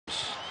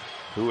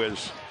who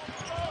has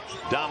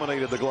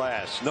dominated the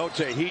glass.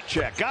 Notae, heat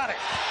check, got it.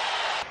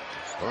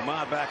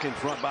 Vermont back in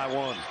front by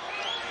one.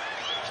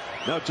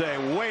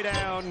 Notae way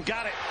down,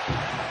 got it.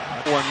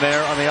 One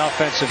there on the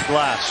offensive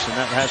glass, and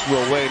that has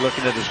Will Wade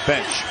looking at his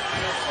bench.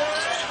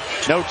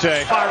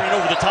 Notae firing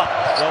over the top.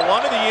 Well,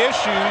 one of the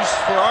issues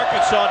for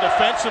Arkansas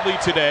defensively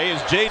today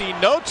is J.D.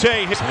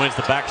 Notae wins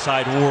the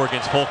backside war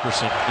against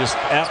Fulkerson. Just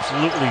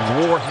absolutely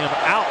wore him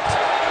out.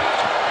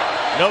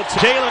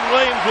 Notae, Jalen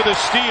Williams with a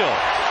steal.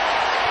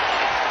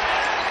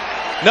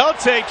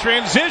 Notae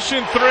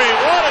transition three.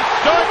 What a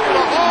start for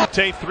the Hawks.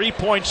 Notae 3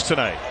 points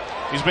tonight.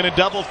 He's been in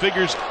double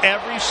figures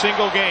every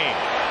single game.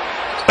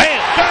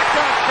 Bam! Back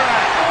on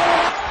track.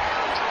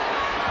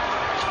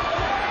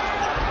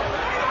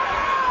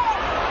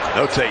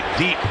 Notae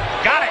deep.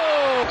 Got it.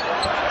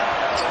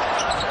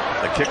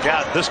 The kick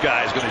out. This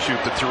guy is going to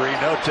shoot the three.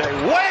 Notae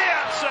way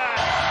outside.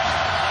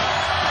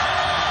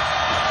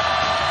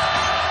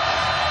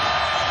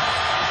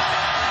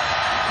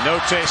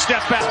 Notae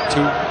step back.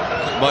 Too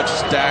much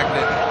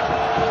stagnant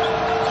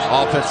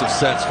offensive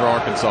sets for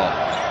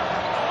Arkansas.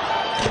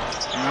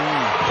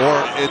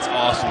 Or it's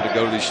awesome to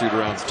go to these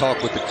shoot-arounds,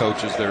 talk with the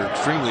coaches. They're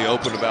extremely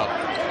open about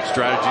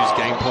strategies,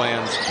 game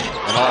plans,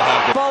 and all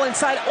have the ball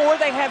inside, or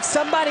they have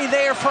somebody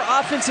there for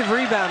offensive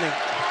rebounding.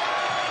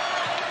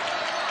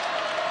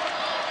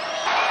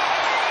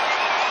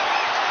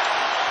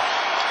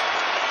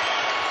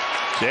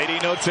 J.D.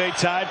 Notae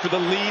tied for the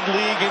lead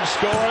league in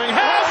scoring.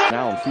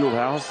 Now in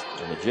Fieldhouse,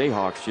 and the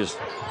Jayhawks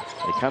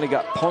they kind of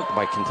got punked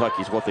by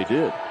Kentucky is what they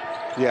did.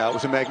 Yeah, it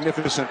was a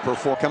magnificent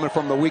performance coming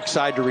from the weak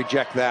side to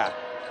reject that.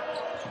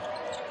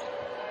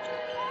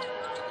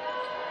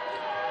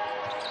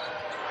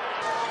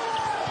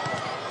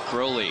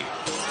 Crowley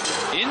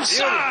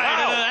inside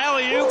and an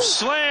alley-oop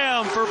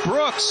slam for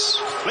Brooks.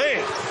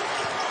 Man.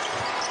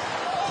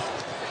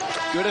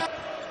 Good.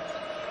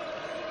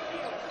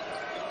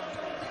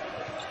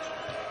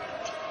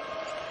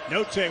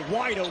 Notae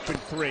wide open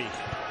three.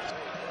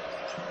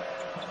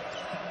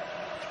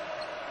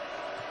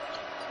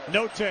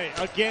 Notae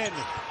again.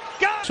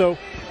 So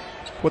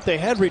what they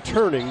had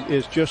returning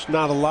is just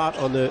not a lot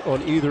on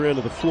either end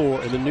of the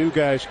floor, and the new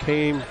guys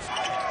came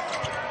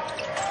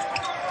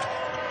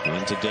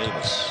into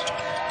Davis.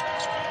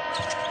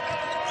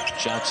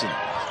 Johnson.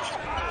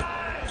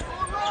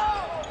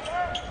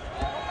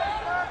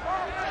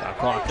 Shot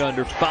clock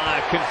under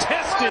 5.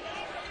 Contested.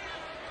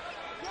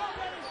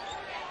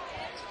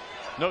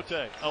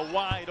 Notae, a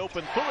wide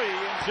open three,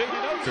 and J.D.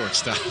 Notae.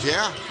 shortstop.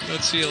 Yeah.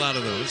 Don't see a lot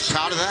of those.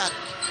 Proud of that.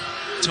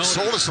 Tony.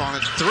 Sold us on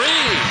it. 3.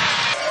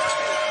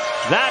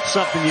 That's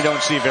something you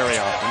don't see very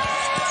often.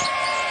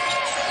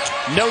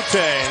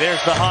 Notae,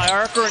 there's the high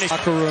archer, and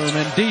locker room,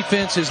 and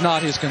defense is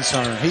not his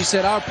concern. He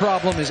said our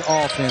problem is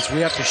offense.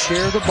 We have to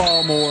share the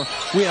ball more.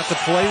 We have to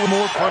play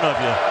more. In front of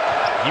you.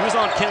 He was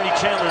on Kennedy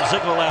Chandler and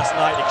Ziegler last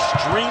night,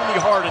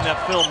 extremely hard in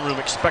that film room,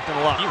 expecting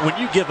a lot. When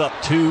you give up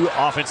 2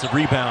 offensive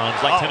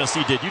rebounds like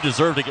Tennessee did, you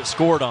deserve to get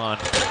scored on.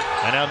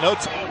 And now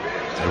Notae.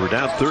 They were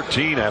down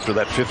 13 after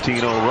that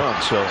 15-0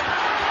 run, so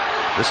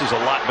this is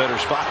a lot better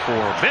spot for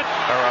them.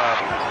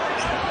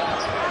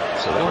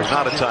 So that was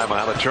not a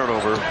timeout, a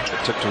turnover.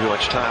 It took too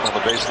much time on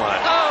the baseline.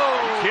 Oh!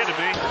 You kidding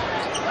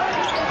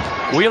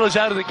me? Wheel is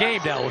out of the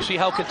game now. We'll see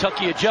how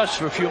Kentucky adjusts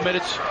for a few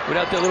minutes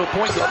without their little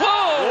point guard.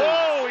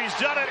 Whoa! He's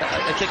done it.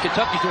 I think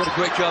Kentucky's doing a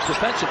great job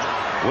defensively.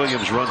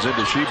 Williams runs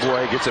into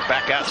Sheboy, gets it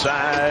back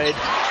outside.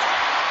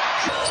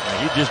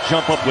 He just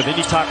jump up with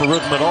any type of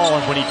rhythm at all,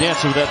 and when he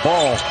dances with that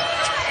ball,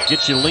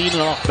 gets you leaning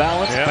off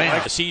balance.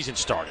 Yeah. The season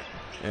started.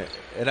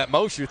 And at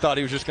most, you thought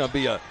he was just going to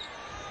be a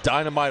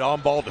dynamite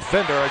on-ball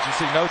defender, as you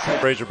see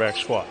Notae. Razorback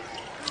squad.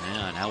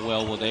 Yeah, and how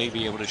well will they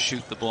be able to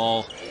shoot the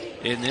ball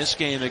in this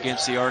game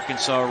against the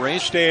Arkansas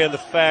Rays? Understand the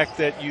fact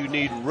that you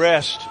need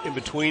rest in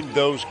between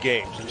those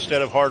games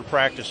instead of hard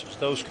practices.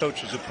 Those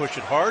coaches have pushed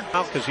it hard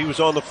because he was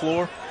on the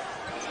floor.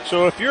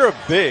 So if you're a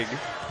big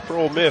for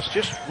Ole Miss,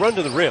 just run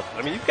to the rim.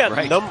 I mean, you've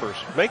got numbers.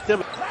 Make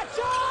them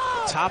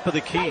top of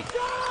the key.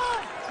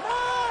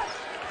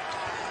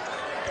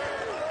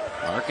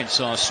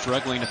 Arkansas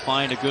struggling to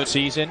find a good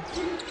Season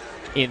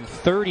in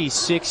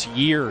 36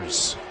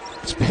 years.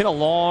 It's been a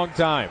long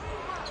time.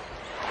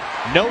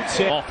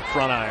 Notae off the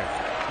front iron,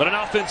 but an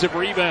offensive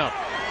rebound.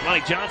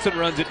 Monty Johnson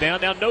runs it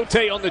down. Now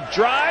Notae on the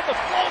drive, the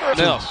floater.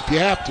 No. You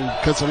have to,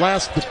 because the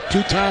last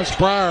 2 times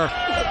prior,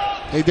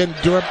 they didn't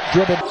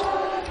dribble.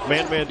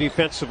 Man-man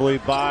defensively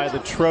by the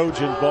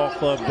Trojan ball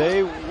club.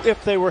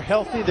 If they were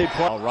healthy, they'd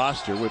play.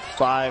 Roster with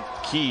 5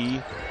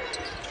 key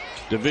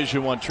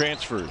Division I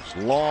transfers.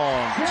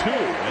 Long 2,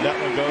 and that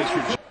one goes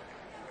for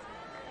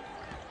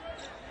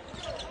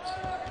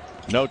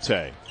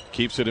Notae.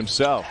 Keeps it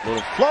himself.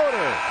 Little floater.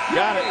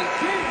 Got it.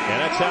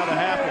 And that's how the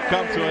half will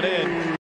come to an end.